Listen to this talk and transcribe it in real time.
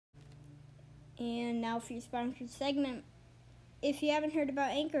And now for your sponsored segment. If you haven't heard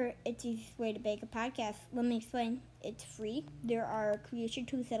about Anchor, it's the easiest way to make a podcast. Let me explain. It's free. There are creation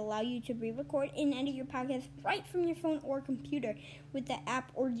tools that allow you to re-record and edit your podcast right from your phone or computer with the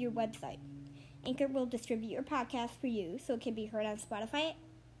app or your website. Anchor will distribute your podcast for you so it can be heard on Spotify,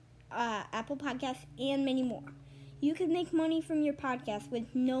 Apple Podcasts, and many more. You can make money from your podcast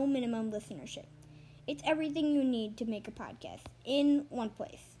with no minimum listenership. It's everything you need to make a podcast in one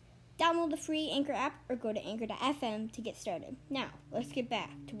place. Download the free Anchor app or go to anchor.fm to get started. Now, let's get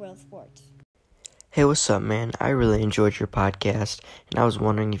back to World Sports. Hey, what's up, man? I really enjoyed your podcast, and I was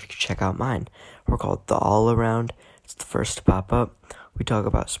wondering if you could check out mine. We're called The All Around. It's the first to pop up. We talk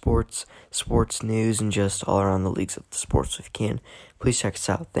about sports news, and just all around the leagues of the sports if you can. Please check us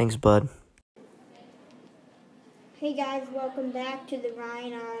out. Thanks, bud. Hey guys, welcome back to the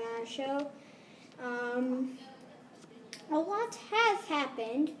Ryan R&R Show. A lot has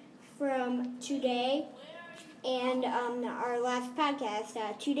happened from today and our last podcast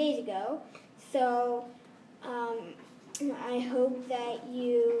 2 days ago. So I hope that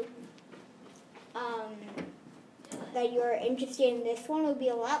you're interested in this one. It'll be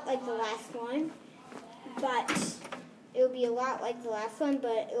a lot like the last one, but it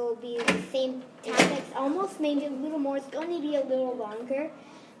will be the same topics, almost maybe a little more. It's going to be a little longer,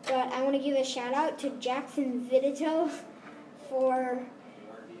 but I want to give a shout out to Jackson Vidito for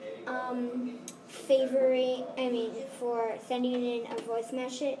for sending in a voice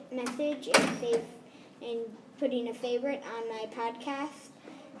message and putting a favorite on my podcast.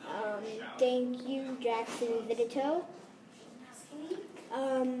 Thank you, Jackson Vidito.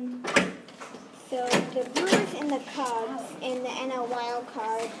 So the Brewers and the Cubs in the NL wild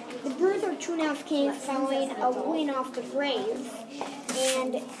card. The Brewers are 2.5 games following a win off the Braves,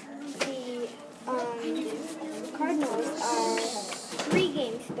 and the Cardinals are 3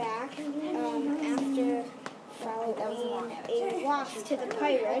 games back after following a loss to the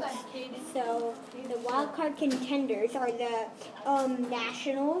Pirates. So the wild card contenders are the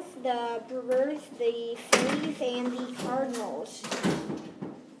Nationals, the Brewers, the Phillies, and the Cardinals.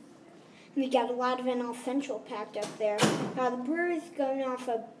 We got a lot of NL Central packed up there. The Brewers going off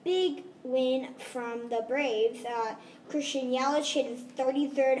a big win from the Braves. Christian Yelich hit his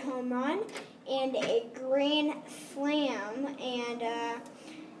 33rd home run and a grand slam. And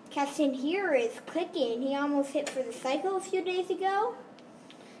Keston Hiura is clicking. He almost hit for the cycle a few days ago.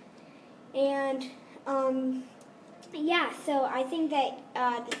 And so I think that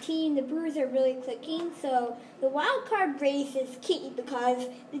the Brewers are really clicking. So the wild card race is key because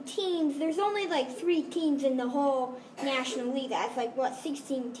there's only like 3 teams in the whole National League. That's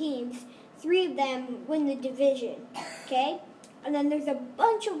 16 teams. 3 of them win the division, okay? And then there's a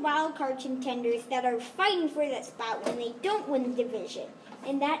bunch of wild card contenders that are fighting for that spot when they don't win the division.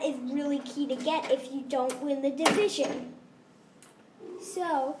 And that is really key to get if you don't win the division.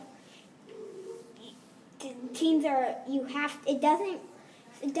 So teams it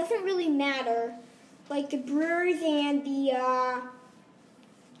doesn't really matter, like the Brewers and the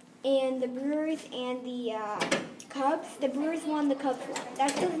Cubs. The Brewers won, the Cubs won.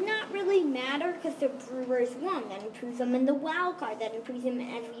 That does not really matter because the Brewers won. That improves them in the wild card. That improves them in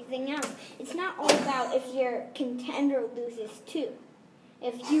everything else. It's not all about if your contender loses too.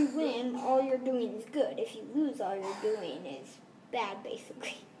 If you win, all you're doing is good. If you lose, all you're doing is bad,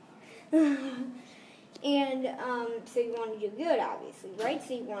 basically. And so you want to do good, obviously, right?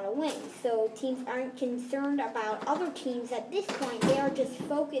 So you want to win. So teams aren't concerned about other teams at this point. They are just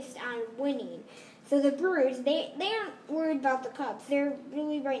focused on winning. So the Brewers, they aren't worried about the Cubs. They're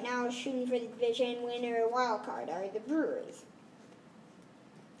really right now shooting for the division winner wild card are the Brewers.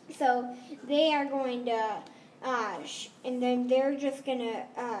 So they are going to, and then they're just going to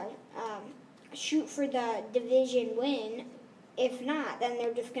shoot for the division win. If not, then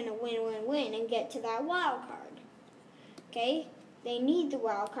they're just going to win, and get to that wild card. Okay? They need the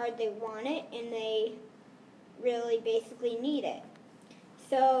wild card. They want it, and they really basically need it.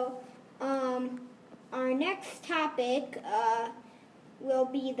 So, our next topic will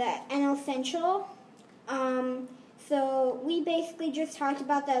be the NL Central. So we basically just talked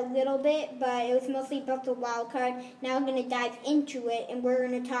about that a little bit, but it was mostly about the wild card. Now I'm going to dive into it, and we're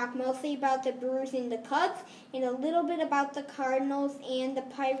going to talk mostly about the Brewers and the Cubs, and a little bit about the Cardinals and the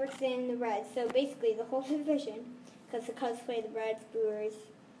Pirates and the Reds. So basically the whole division, because the Cubs play the Reds, Brewers,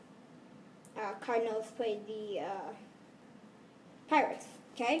 Cardinals play the Pirates.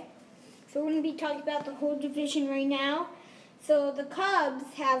 Okay? So we're going to be talking about the whole division right now. So the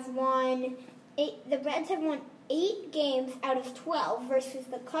Cubs have won 8. The Reds have won 8 games out of 12 versus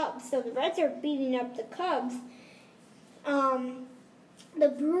the Cubs. So the Reds are beating up the Cubs. the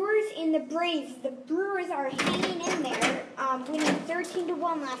Brewers and the Braves. The Brewers are hanging in there, winning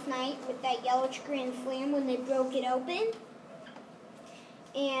 13-1 last night with that Yelich grand slam when they broke it open.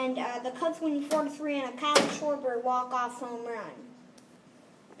 And the Cubs winning 4-3 on a Kyle Schwarber walk-off home run.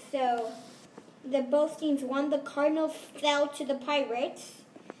 So both teams won. The Cardinals fell to the Pirates.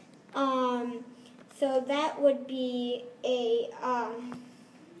 So that would be a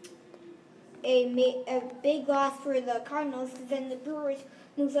big loss for the Cardinals, because then the Brewers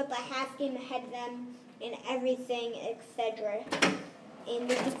moves up a half game ahead of them and everything, etc. In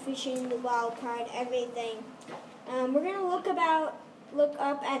the division, the wild card, everything. We're gonna look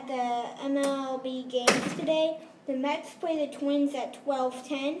up at the MLB games today. The Mets play the Twins at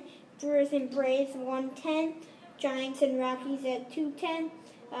 12:10. Brewers and Braves 1:10. Giants and Rockies at 2:10.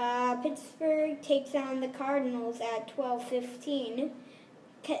 Pittsburgh takes on the Cardinals at 12:15.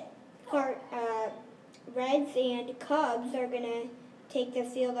 Reds and Cubs are going to take the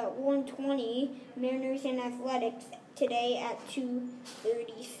field at 1:20. Mariners and Athletics today at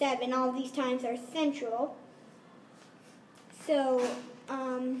 2:37. All these times are Central. So,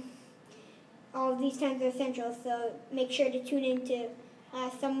 all of these times are Central, so make sure to tune into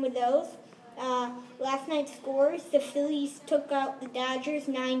some of those. Last night's scores: the Phillies took out the Dodgers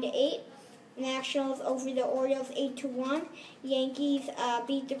 9-8. Nationals over the Orioles 8-1. Yankees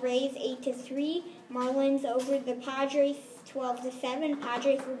beat the Rays 8-3. Marlins over the Padres 12-7.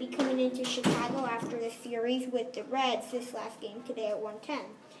 Padres will be coming into Chicago after the series with the Reds this last game today at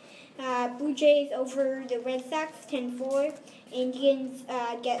 1:10. Blue Jays over the Red Sox 10-4. Indians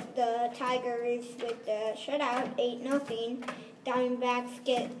get the Tigers with the shutout 8-0. Diamondbacks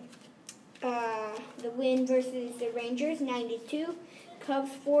get the win versus the Rangers 9-2.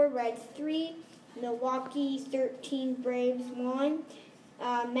 Cubs 4, Reds 3, Milwaukee 13, Braves 1,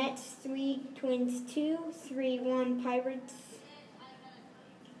 Mets 3, Twins 2, 3-1 Pirates,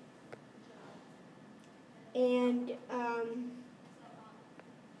 and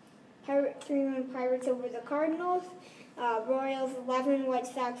 3-1 Pirates over the Cardinals. Royals 11, White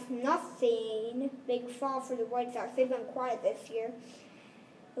Sox nothing. Big fall for the White Sox. They've been quiet this year.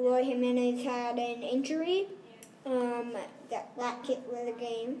 Eloy Jimenez had an injury. That kicked the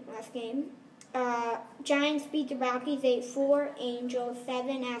game, last game. Giants beat the Rockies 8-4, Angels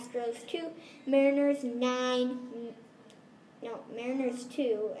 7, Astros 2, Mariners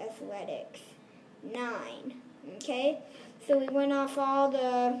 2, Athletics 9. Okay, so we went off all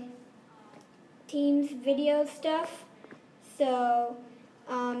the teams' video stuff. So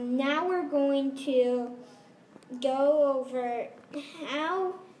now we're going to go over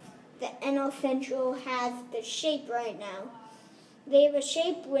how the NL Central has the shape right now. They have a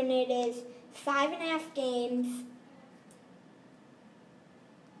shape when it is 5.5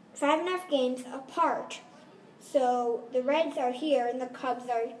 games apart. So the Reds are here and the Cubs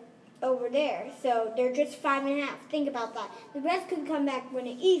are over there. So they're just 5.5. Think about that. The Reds could come back, win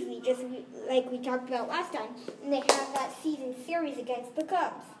it easily, just like we talked about last time. And they have that season series against the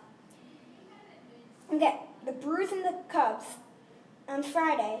Cubs. Okay, the Brewers and the Cubs on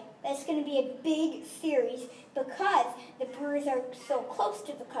Friday. That's going to be a big series because the Brewers are so close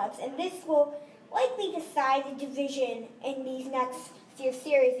to the Cubs, and this will likely decide the division in these next few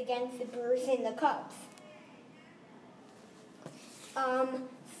series against the Brewers and the Cubs.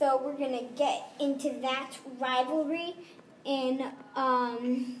 So we're going to get into that rivalry in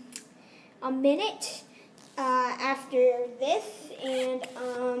a minute after this, and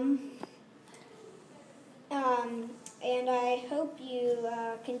I hope you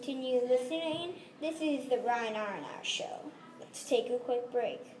continue listening. This is the Ryan Aronow Show. Let's take a quick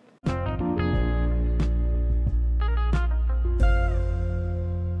break.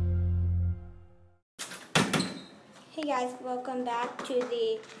 Hey guys, welcome back to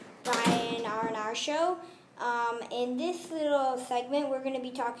the Ryan Aronow Show. In this little segment, we're going to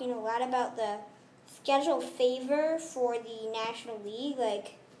be talking a lot about the schedule favor for the National League,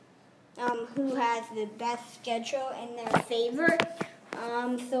 like who has the best schedule in their favor.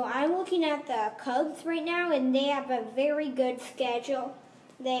 So I'm looking at the Cubs right now, and they have a very good schedule.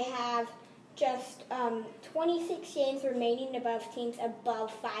 They have just 26 games remaining above teams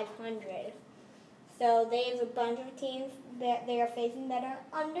above 500. So they have a bunch of teams that they are facing that are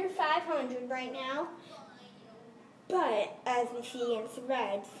under 500 right now. But as we see against the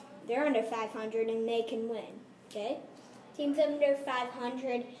Reds, they're under 500 and they can win. Okay? Teams under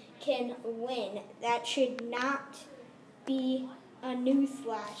 500 can win. That should not be a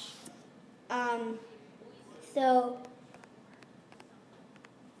newsflash.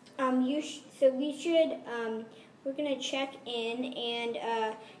 We're going to check in, and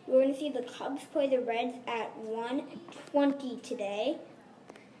we're going to see the Cubs play the Reds at 1:20 today.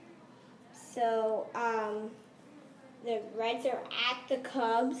 So the Reds are at the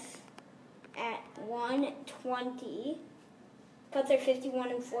Cubs at 120. Cubs are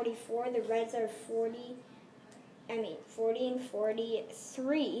 51-44. The Reds are 40 and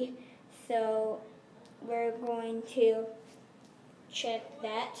 43. So we're going to check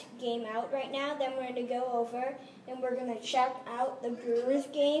that game out right now. Then we're going to go over and we're going to check out the Brewers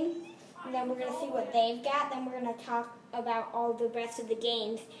game. And then we're going to see what they've got. Then we're going to talk about all the rest of the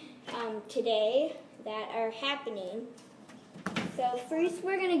games today that are happening. So first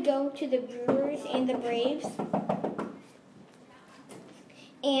we're going to go to the Brewers and the Braves.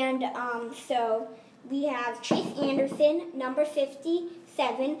 And so we have Chase Anderson, number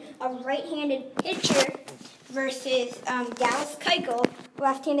 57, a right-handed pitcher, versus Dallas Keuchel,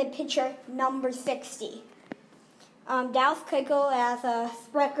 left-handed pitcher, number 60. Dallas Keuchel has a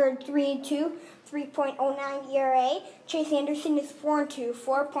record 3-2, 3.09 ERA. Chase Anderson is 4-2,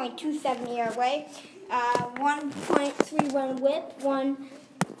 4.27 ERA. 1.31 WHIP,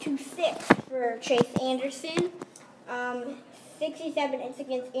 1.26 for Chase Anderson. 67 hits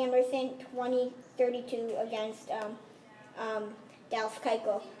against Anderson, 20-32 against Dallas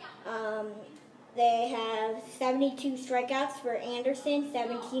Keuchel. They have 72 strikeouts for Anderson,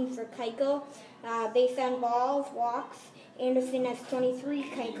 17 for Keuchel. Base on balls, walks, Anderson has 23,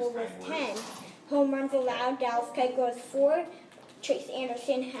 Keuchel has 10. Home runs allowed, Dallas Keuchel has 4, Chase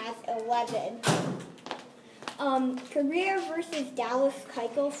Anderson has 11. Career versus Dallas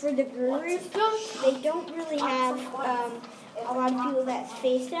Keuchel for the Brewers. They don't really have a lot of people that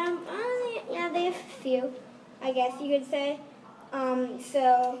face them. Yeah, they have a few, I guess you could say.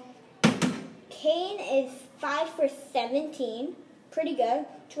 So Kane is 5 for 17, pretty good.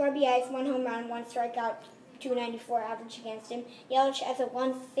 2 RBIs, 1 home run, 1 strikeout, 294 average against him. Yelich has a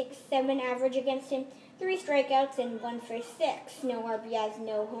 167 average against him, 3 strikeouts and 1 for 6. No RBIs,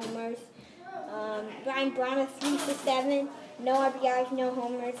 no homers. Brian Brown is 3 for 7, no RBIs, no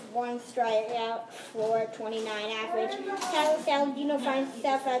homers, 1 strikeout for 29 average. Tyler Saladino finds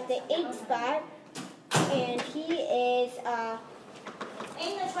himself at the 8th spot, and he is 2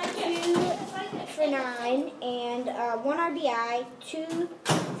 for 9 and 1 RBI, 2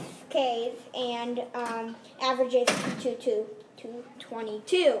 Ks, and averages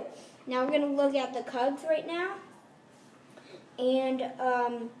 222. Now we're going to look at the Cubs right now, and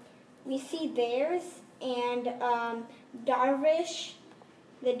we see theirs, and Darvish,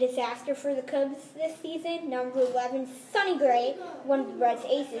 the disaster for the Cubs this season. Number 11, Sonny Gray, one of the Reds'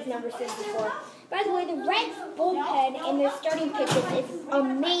 aces, number 64. By the way, the Reds' bullpen and their starting pitchers is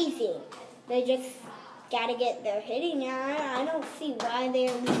amazing. They just got to get their hitting now. I don't see why they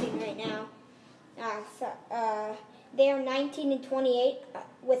are losing right now. They are 19-28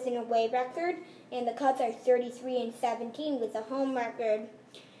 with an away record, and the Cubs are 33-17 with a home record.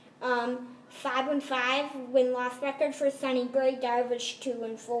 5-5 win-loss record for Sonny Gray. Darvish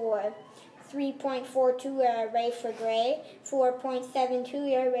 2-4. 3.42 ERA for Gray.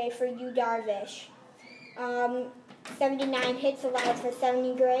 4.72 ERA for Yu Darvish. 79 hits allowed for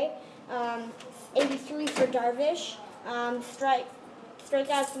Sonny Gray. 83 for Darvish.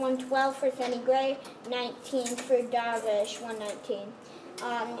 Strikeouts 112 for Sonny Gray. 19 for Darvish. 119.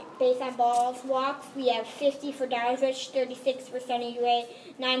 Based on balls, walks, we have 50 for Darvish, 36 for Sonny Gray,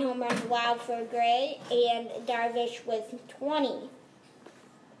 9 home runs allowed for Gray, and Darvish was 20.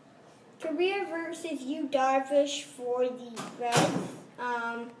 Career versus Yu Darvish for the Reds.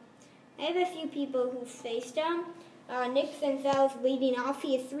 I have a few people who faced him. Nick Senzel is leading off.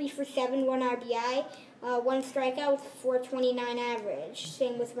 He is 3 for 7, 1 RBI, 1 strikeout with 429 average.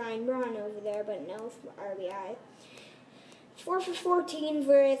 Same with Ryan Braun over there, but no RBI. 4 for 14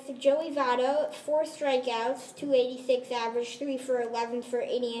 with Joey Votto, 4 strikeouts, 286 average, 3 for 11 for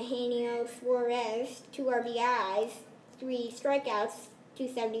Eugenio Suarez, 2 RBIs, 3 strikeouts,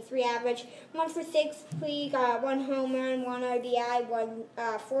 273 average, 1 for 6, we got 1 home run, 1 RBI,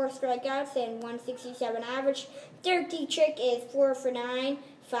 4 strikeouts, and 167 average. Derek Dietrich is 4 for 9,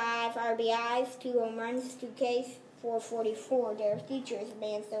 5 RBIs, 2 home runs, 2 Ks, 444. Derek Dietrich is a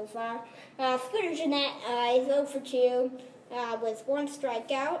man so far. Scooter Gennett is 0 for 2. With 1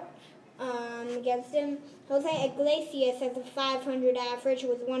 strikeout against him. Jose Iglesias has a 500 average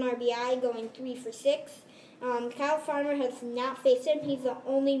with 1 RBI, going 3 for 6. Kyle Farmer has not faced him. He's the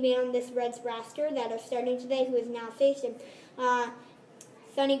only man on this Reds roster that are starting today who has not faced him.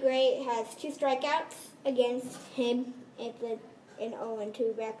 Sonny Gray has 2 strikeouts against him at an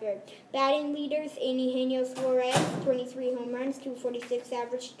 0-2 record. Batting leaders, Eugenio Suarez, 23 home runs, 246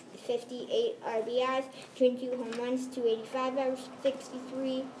 average, 58 RBIs, 22 home runs, 285 average,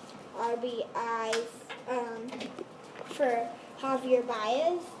 63 RBIs for Javier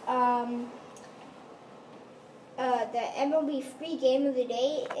Baez. The MLB free game of the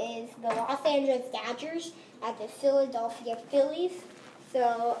day is the Los Angeles Dodgers at the Philadelphia Phillies.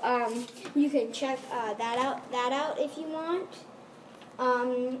 So you can check that out if you want.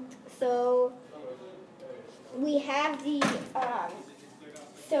 So we have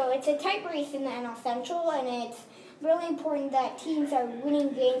so it's a tight race in the NL Central, and it's really important that teams are winning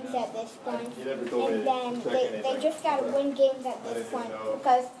games at this point. And then they just got to win games at this point,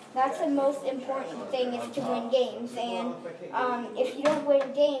 because that's the most important thing, is to win games. And if you don't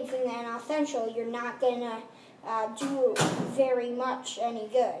win games in the NL Central, you're not going to do very much any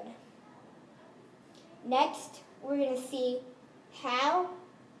good. Next, we're going to see how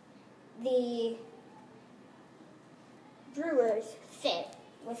the Brewers fit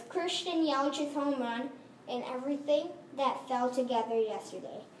with Christian Yelich's home run and everything that fell together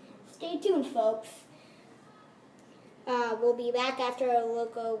yesterday. Stay tuned, folks. We'll be back after a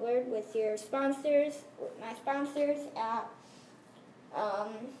local word with my sponsors.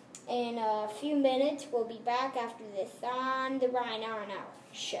 In a few minutes, we'll be back after this on the Ryan Aronow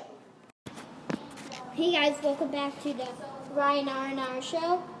Show. Hey guys, welcome back to the Ryan Aronow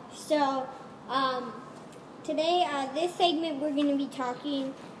Show. So, today, this segment, we're going to be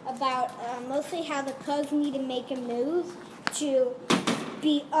talking about mostly how the Cubs need to make a move to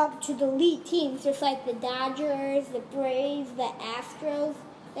be up to the elite teams, just like the Dodgers, the Braves, the Astros.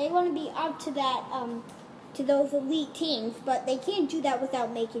 They want to be up to that, to those elite teams, but they can't do that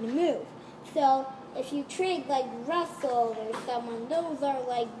without making a move. So if you trade like Russell or someone, those are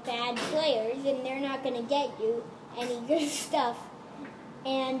like bad players, and they're not going to get you any good stuff.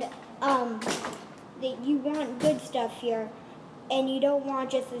 And you want good stuff here. And you don't want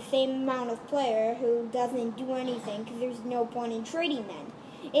just the same amount of player who doesn't do anything, because there's no point in trading them.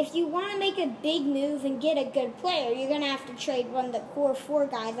 If you want to make a big move and get a good player, you're going to have to trade one of the core 4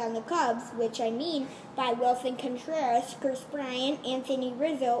 guys on the Cubs, which I mean by Wilson Contreras, Chris Bryant, Anthony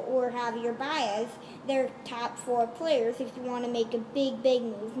Rizzo, or Javier Baez. They're top 4 players if you want to make a big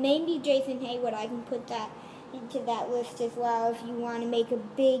move. Maybe Jason Hayward, I can put that into that list as well. If you want to make a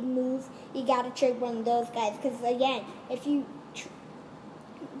big move, you got to trade one of those guys, because again, if you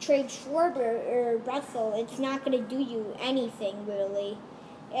trade Schwarber or Russell, it's not going to do you anything, really.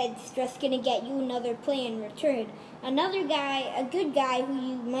 It's just going to get you another play in return. Another guy, a good guy who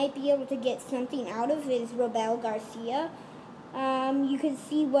you might be able to get something out of, is Robel Garcia. You can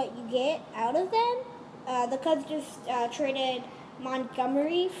see what you get out of them. The Cubs just traded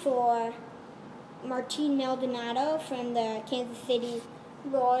Montgomery for Martin Maldonado from the Kansas City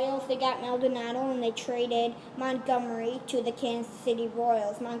Royals. They got Maldonado, and they traded Montgomery to the Kansas City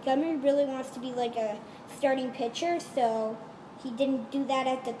Royals. Montgomery really wants to be like a starting pitcher, so he didn't do that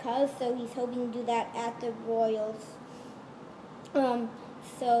at the Cubs, so he's hoping to do that at the Royals.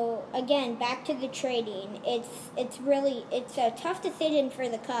 So again, back to the trading. It's a tough decision for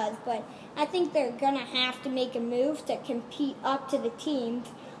the Cubs, but I think they're gonna have to make a move to compete up to the teams.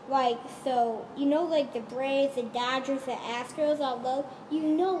 Like the Braves, the Dodgers, the Astros, although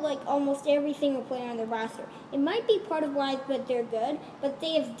almost every single player on the roster. It might be part of why they're good, but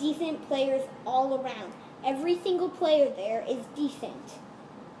they have decent players all around. Every single player there is decent.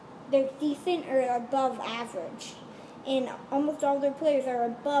 They're decent or above average. And almost all their players are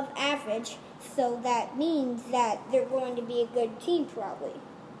above average, so that means that they're going to be a good team probably.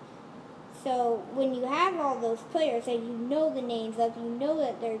 So when you have all those players that you know the names of, you know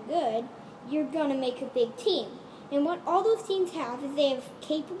that they're good, you're going to make a big team. And what all those teams have is they have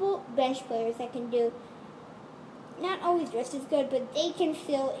capable bench players that can do, not always just as good, but they can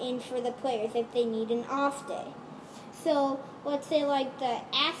fill in for the players if they need an off day. So let's say like the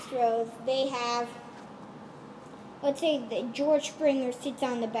Astros, they have, let's say that George Springer sits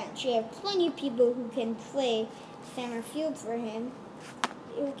on the bench. You have plenty of people who can play center field for him,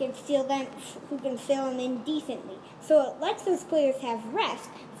 who can fill them in decently. So it lets those players have rest.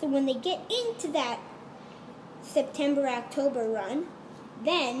 So when they get into that September-October run,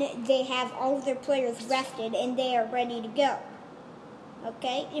 then they have all of their players rested and they are ready to go.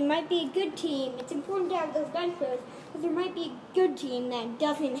 Okay? It might be a good team. It's important to have those bench players, because there might be a good team that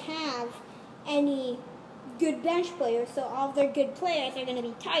doesn't have any good bench players, so all of their good players are going to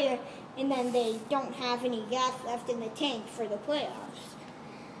be tired, and then they don't have any gas left in the tank for the playoffs.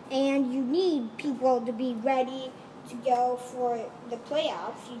 And you need people to be ready to go for the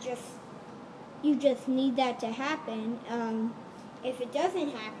playoffs. You just need that to happen. If it doesn't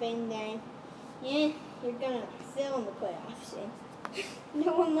happen, then you're gonna fail in the playoffs. And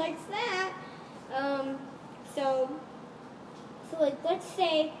no one likes that. So like let's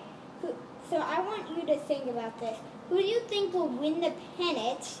say, so I want you to think about this. Who do you think will win the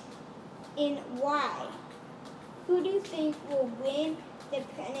pennant and why? Who do you think will win the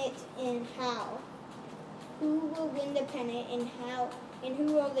pennant and how? Who will win the pennant and how? And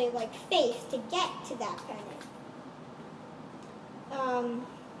who will they face to get to that pennant?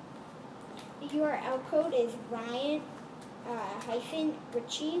 The URL code is Ryan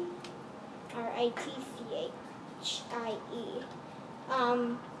Ritchie, RITCHIE.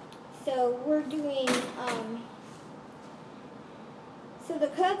 So we're doing. So the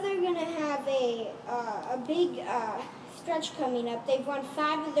Cubs are gonna have a big stretch coming up. They've won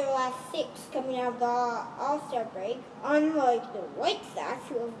 5 of their last 6 coming out of the All-Star break, unlike the White Sox,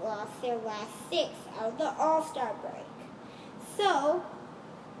 who have lost their last 6 out of the All-Star break. So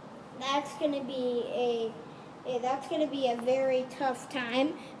that's gonna be a very tough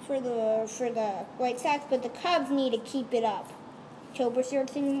time for the White Sox, but the Cubs need to keep it up. October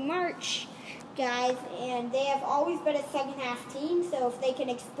starts in March, guys, and they have always been a second-half team, so if they can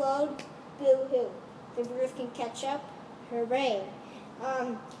explode, boo-hoo. The Brewers can catch up, hooray.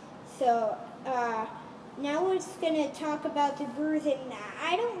 Now we're just going to talk about the Brewers, and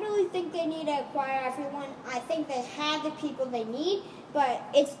I don't really think they need to acquire everyone. I think they have the people they need, but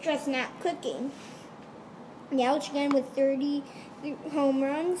it's just not clicking. Yelich again with 30 home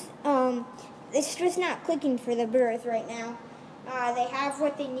runs. It's just not clicking for the Brewers right now. They have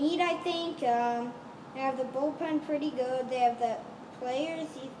what they need, I think. They have the bullpen pretty good. They have the players.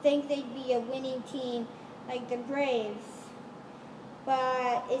 You'd think they'd be a winning team like the Braves.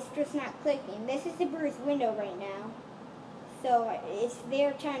 But it's just not clicking. This is the Brewers' window right now. So it's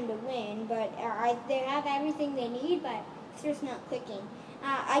their time to win. But they have everything they need, but it's just not clicking.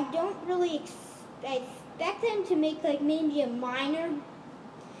 I don't really expect them to make maybe a minor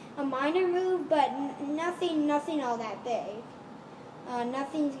move, but nothing all that big.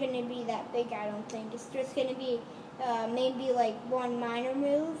 Nothing's going to be that big, I don't think. It's just going to be maybe one minor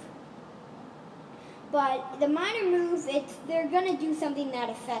move. But the minor move, they're going to do something that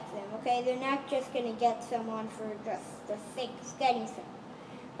affects them, okay? They're not just going to get someone for just the sake of getting someone.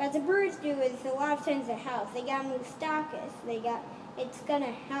 What the Brewers do is a lot of times it helps. They got to move Stockus. It's going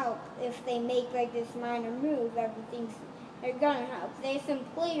to help if they make this minor move. They're going to help. They have some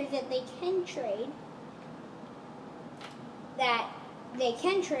players that they can trade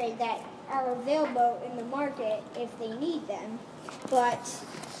that are available in the market if they need them. But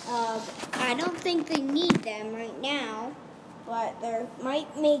I don't think they need them right now. But they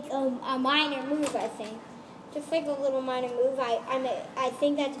might make a minor move, I think. Just a little minor move. I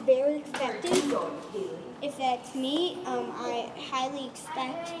think that's very expected. If that's me, I highly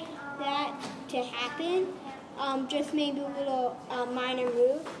expect that to happen. Just maybe a little minor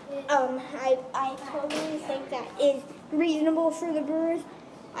move. I totally think that is reasonable for the Brewers.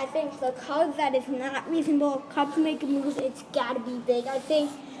 I think the Cubs, that is not reasonable. Cubs make a move, it's got to be big, I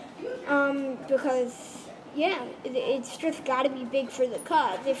think. Because, yeah, it's just got to be big for the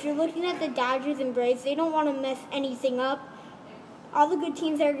Cubs. If you're looking at the Dodgers and Braves, they don't want to mess anything up. All the good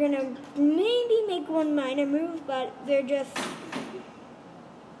teams are going to maybe make one minor move, but they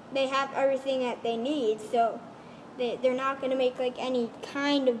have everything that they need, so they're not going to make any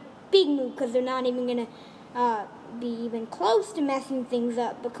kind of big move because they're not even going to be even close to messing things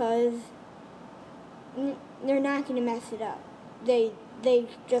up because they're not going to mess it up. They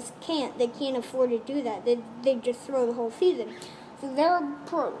just can't. They can't afford to do that. They just throw the whole season. So they're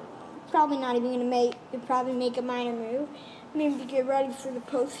probably not even going to probably make a minor move. Maybe get ready for the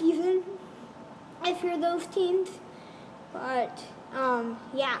postseason if you're those teams. But,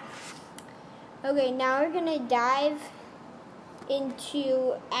 yeah. Okay, now we're going to dive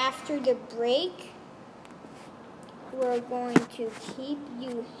into after the break. We're going to keep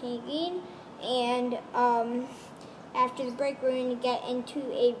you hanging. And after the break, we're going to get into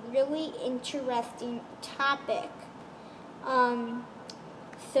a really interesting topic.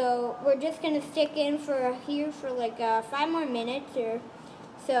 So we're just going to stick in here for 5 more minutes or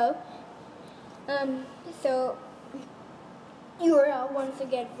so. So URL once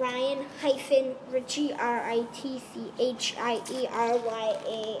again, Ryan-Ritchie, RITCHIERYAN,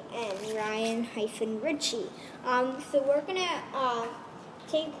 Ryan-Ritchie. So we're going to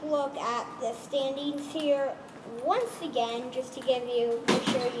take a look at the standings here once again, just to make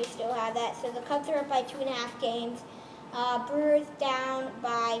sure you still have that. So the Cubs are up by 2.5 games. Brewers down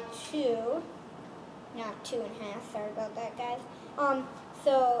by 2. Not 2.5, sorry about that, guys.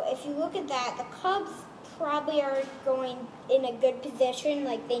 So if you look at that, the Cubs probably are going in a good position,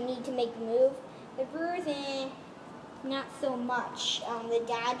 they need to make a move. The Brewers, not so much. The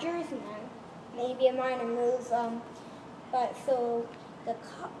Dodgers, maybe a minor move. But so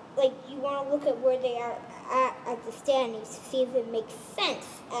you want to look at where they are at the standings to see if it makes sense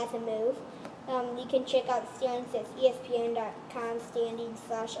as a move. You can check out the standings at ESPN.com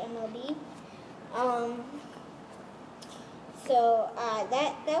standings/MLB. So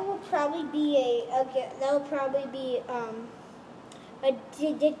that will probably be a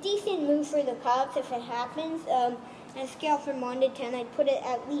decent move for the Cubs if it happens. On a scale from 1 to 10, I'd put it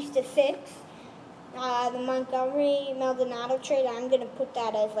at least a 6. The Montgomery Maldonado trade, I'm going to put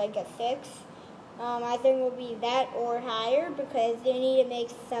that as like a 6. I think it will be that or higher because they need to make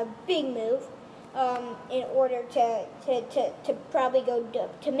some big move in order to probably go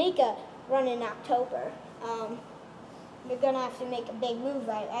to make a run in October. You're going to have to make a big move.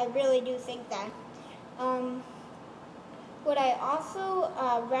 I really do think that. What I also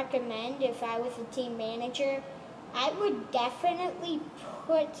recommend if I was a team manager, I would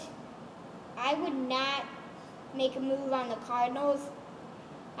not make a move on the Cardinals.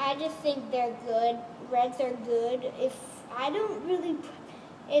 I just think they're good. Reds are good. If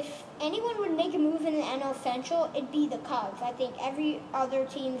anyone would make a move in the NL Central, it'd be the Cubs. I think every other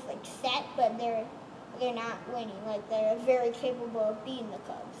team's like set, but they're not winning. Like they're very capable of beating the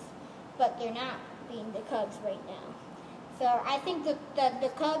Cubs, but they're not beating the Cubs right now. So I think the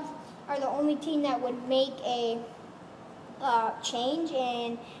Cubs are the only team that would make a change,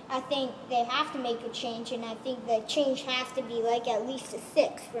 and I think they have to make a change, and I think the change has to be like at least a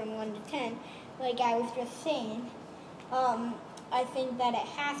 6 from 1 to 10, like I was just saying. I think that it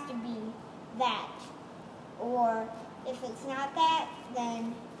has to be that, or if it's not that,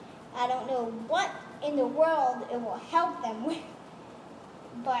 then I don't know what in the world it will help them with,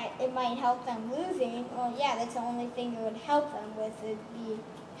 but it might help them losing. Well, yeah, that's the only thing it would help them with, would be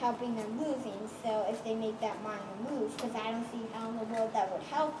helping them losing. So if they make that minor move, because I don't see how in the world that would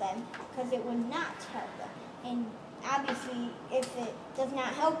help them, because it would not help them. And obviously, if it does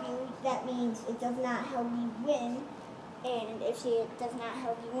not help you, that means it does not help you win. And if it does not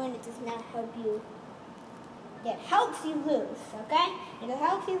help you win, it does not help you. It helps you lose, okay? It'll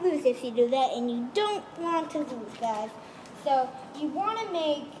help you lose if you do that, and you don't want to lose, guys. So you want to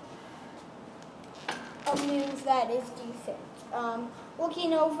make a move that is decent.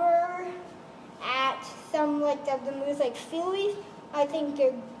 Looking over at some like the moves like Phillies, I think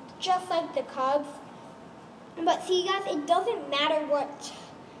they're just like the Cubs. But see, guys, it doesn't matter what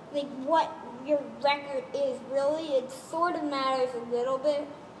your record is really. It sort of matters a little bit,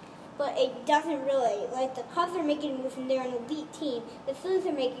 but it doesn't really. Like the Cubs are making moves and they're an elite team. The Phillies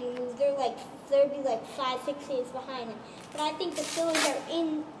are making moves. They'd be like 5-6 games behind them. But I think the Phillies are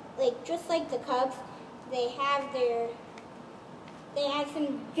in just like the Cubs. They have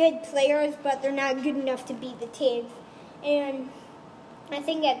some good players, but they're not good enough to beat the teams. And I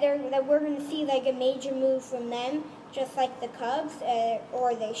think that we're going to see like a major move from them, just like the Cubs,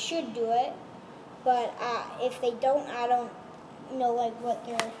 or they should do it. But if they don't, I don't know what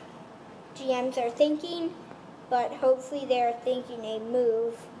their GMs are thinking. But hopefully they're thinking a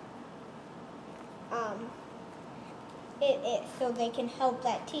move, so they can help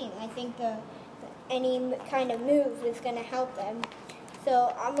that team. I think any kind of move is going to help them.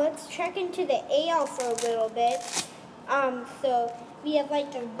 So let's check into the AL for a little bit. So we have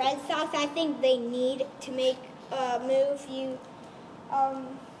the Red Sox. I think they need to make a move.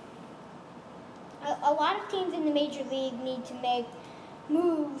 A lot of teams in the major league need to make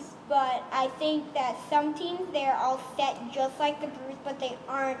moves, but I think that some teams, they're all set just like the Brewers, but they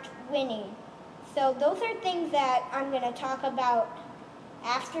aren't winning. So those are things that I'm going to talk about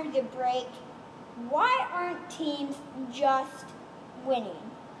after the break. Why aren't teams just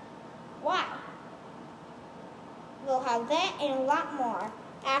winning? Why? We'll have that and a lot more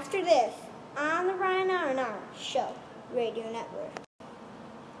after this on the Ryan R&R Show Radio Network.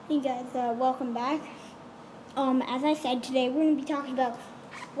 Hey guys, welcome back. As I said, today we're going to be talking about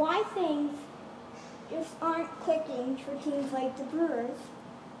why things just aren't clicking for teams like the Brewers.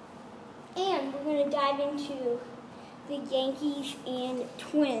 And we're going to dive into the Yankees and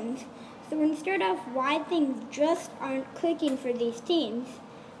Twins. So we're going to start off why things just aren't clicking for these teams.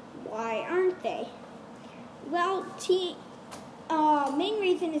 Why aren't they? Well, main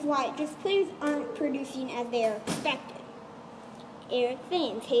reason is why just players aren't producing as they are expected. Eric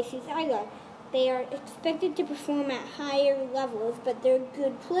Thames, Jesus Aguilar, they are expected to perform at higher levels, but they're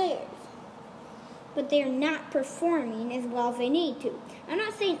good players. But they're not performing as well as they need to. I'm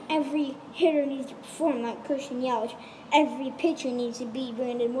not saying every hitter needs to perform like Christian Yelich. Every pitcher needs to be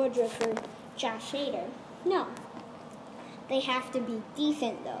Brandon Woodruff or Josh Hader. No. They have to be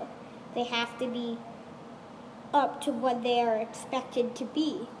decent, though. They have to be up to what they are expected to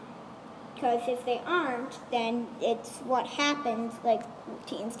be. Because if they aren't, then it's what happens, like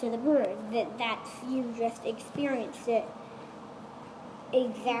teams to the Brewers. That's you just experienced it.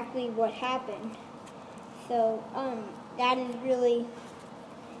 Exactly what happened. So that is really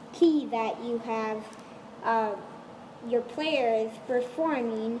key that you have your players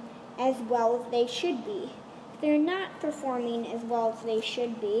performing as well as they should be. If they're not performing as well as they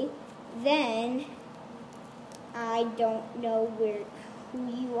should be, then I don't know who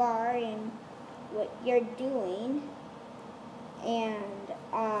you are and what you're doing. And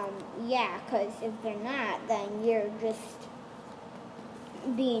yeah, because if they're not, then you're just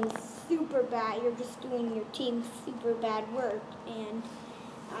being super bad. You're just doing your team super bad work. And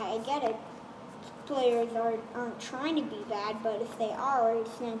I get it. Players aren't trying to be bad, but if they are,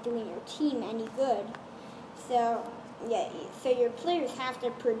 it's not doing your team any good. So yeah, so your players have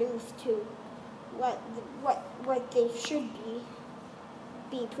to produce to what they should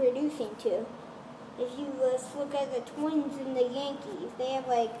be producing to. If you just look at the Twins and the Yankees, they have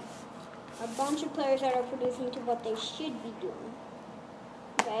like a bunch of players that are producing to what they should be doing.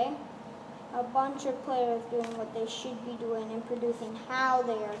 Okay? A bunch of players doing what they should be doing and producing how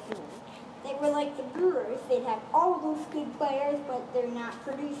they are doing. They were like the Brewers. They'd have all those good players, but they're not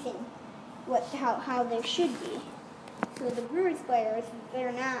producing how they should be. So the Brewers players, they're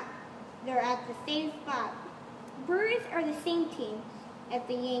at the same spot. Brewers are the same team as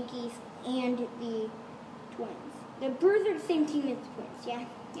the Yankees and the Twins. The Brewers are the same team as the Twins, yeah,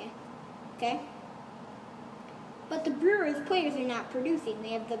 okay? But the Brewers players are not producing. They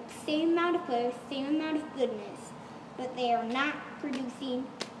have the same amount of players, same amount of goodness, but they are not producing.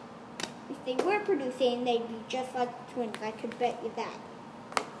 If they were producing, they'd be just like the Twins. I could bet you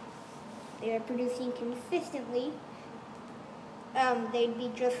that. They are producing consistently. They'd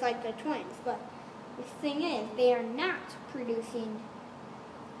be just like the Twins. But the thing is, they are not producing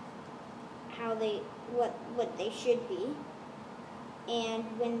what they should be. And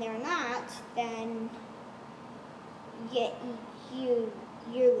when they're not, then you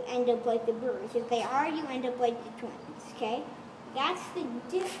end up like the Brewers. If they are, you end up like the Twins, okay? That's the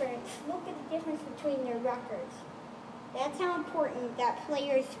difference. Look at the difference between their records. That's how important that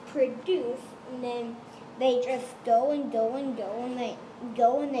players produce, and then they just go and go and go, and they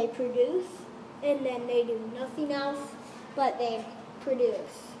go and they produce, and then they do nothing else but they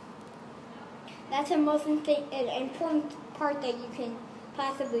produce. That's the most important part that you can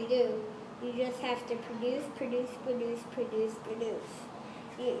possibly do. You just have to produce.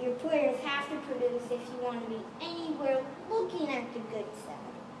 Your players have to produce if you want to be anywhere looking at the good side.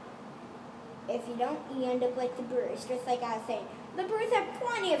 If you don't, you end up like the Brewers. Just like I was saying, the Brewers have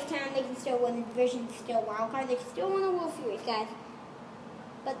plenty of time. They can still win the division, still wild card. They can still win the World Series, guys.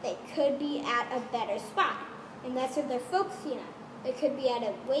 But they could be at a better spot, and that's what they're focusing on. They could be at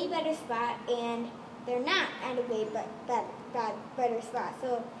a way better spot, and they're not at a way better spot.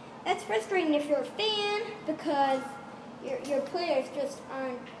 So that's frustrating if you're a fan, because your players just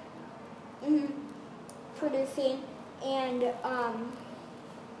aren't producing. And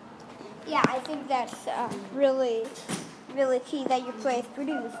yeah, I think that's really, really key that your players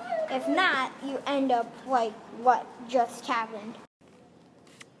produce. If not, you end up like what just happened.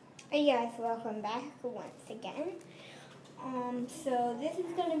 Hey guys, welcome back once again. So this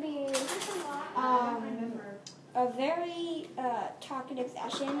is going to be a very talkative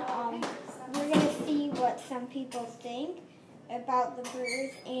session. We're going to see what some people think about the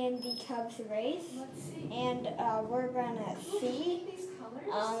Brewers and the Cubs race. And we're going to see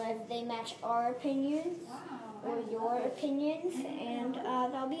if they match our opinions or your opinions, and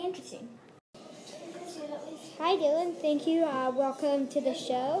that'll be interesting. Hi Dylan, thank you. Welcome to the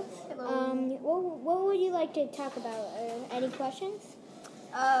show. What would you like to talk about? Any questions?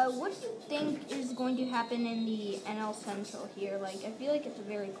 What do you think is going to happen in the NL Central here? Like, I feel like it's a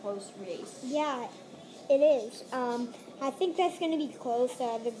very close race. Yeah, it is. I think that's going to be close.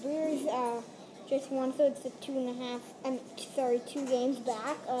 The Brewers just won, so it's a 2 games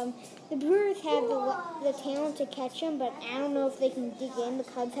back. The Brewers have the talent to catch them, but I don't know if they can dig in. The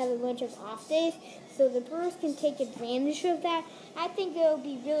Cubs have a bunch of off days, so the Brewers can take advantage of that. I think it'll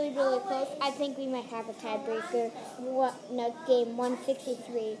be really, really close. I think we might have a tiebreaker, game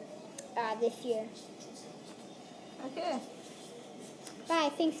 163 this year. Okay.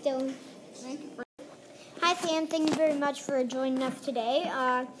 Bye. Thanks, Dylan. Thank you. Hi, Sam. Thank you very much for joining us today.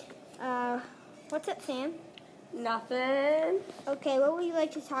 What's up, Sam? Nothing. Okay, what would you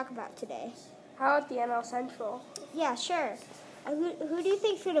like to talk about today? How about the NL Central? Yeah, sure. Who do you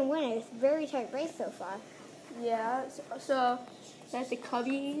think's going to win it? It's a very tight race so far. Yeah, so like the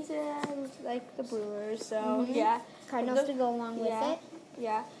Cubbies and like the Brewers, so yeah. Cardinals to go along with it.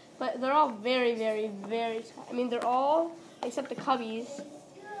 Yeah. but they're all very, very, very tight. I mean, they're all, except the Cubbies,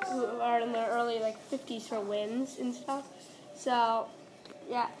 who are in their early, 50s for wins and stuff. So,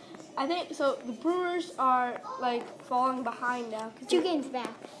 yeah. I think, so the Brewers are, falling behind now. 2 games back.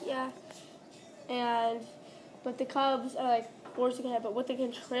 Yeah. But the Cubs are, forcing ahead. But with the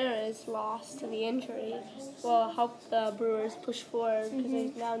Contreras loss to the injury will help the Brewers push forward because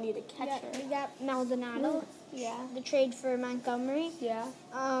they now need a catcher. We got Maldonado. Yeah. The trade for Montgomery. Yeah.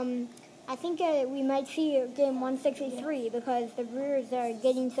 I think we might see game 163 because the Brewers are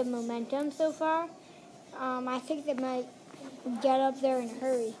getting some momentum so far. I think they might get up there in a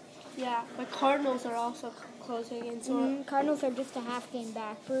hurry. Yeah, but Cardinals are also closing in. So Cardinals are just a half game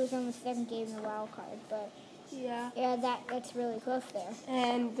back. Brewers on the 2nd game in the wild card, but yeah, that's really close there.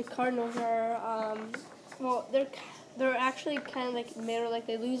 And the Cardinals are they're actually kind of middle,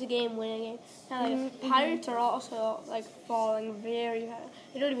 they lose a game, win a game. Now, Pirates are also falling very high.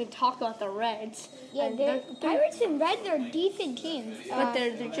 They don't even talk about the Reds. Yeah, the Pirates and Reds are decent teams, but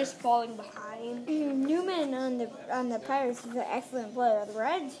they're just falling behind. Newman on the Pirates is an excellent player. The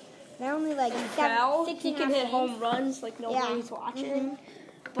Reds, they're only Bell, 6 he can hit home runs nobody's watching.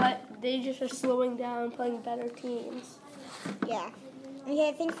 But they just are slowing down, playing better teams. Yeah.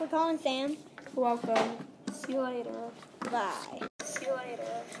 Okay, thanks for calling, Sam. You're welcome. See you later. Bye. See you later.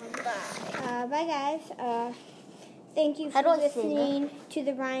 Bye. Bye, guys. Thank you for listening to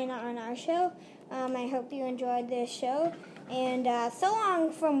the Ryan on Our Show. I hope you enjoyed this show. And so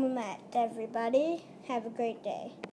long from Met, everybody. Have a great day.